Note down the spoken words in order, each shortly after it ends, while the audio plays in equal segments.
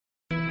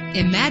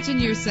Imagine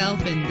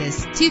yourself in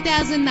this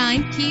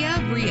 2009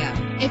 Kia Rio.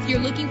 If you're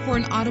looking for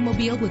an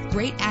automobile with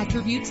great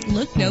attributes,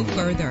 look no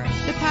further.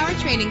 The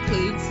powertrain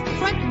includes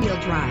front-wheel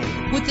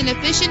drive with an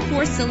efficient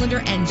 4-cylinder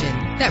engine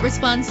that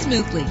responds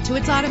smoothly to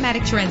its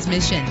automatic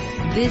transmission.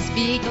 This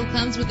vehicle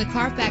comes with a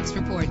Carfax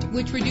report,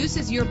 which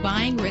reduces your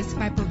buying risk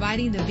by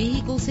providing the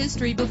vehicle's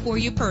history before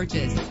you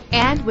purchase.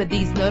 And with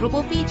these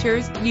notable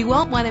features, you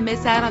won't want to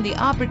miss out on the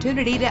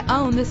opportunity to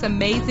own this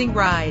amazing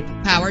ride.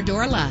 Power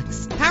door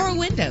locks, power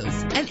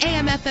windows, an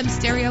AM/FM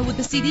stereo with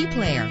a CD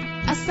player,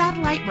 a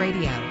satellite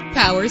radio,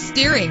 power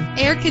steering,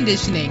 air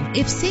conditioning.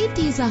 If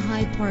safety is a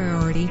high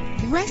priority,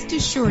 rest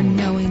assured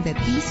knowing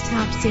that these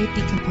top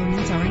safety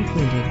components are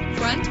included: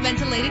 front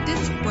ventilated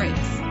disc brakes,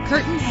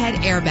 curtain head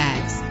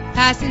airbags,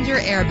 passenger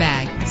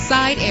airbag,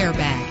 side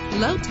airbag,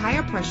 low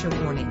tire pressure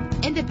warning,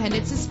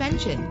 independent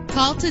suspension.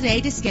 Call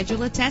today to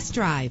schedule a test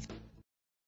drive.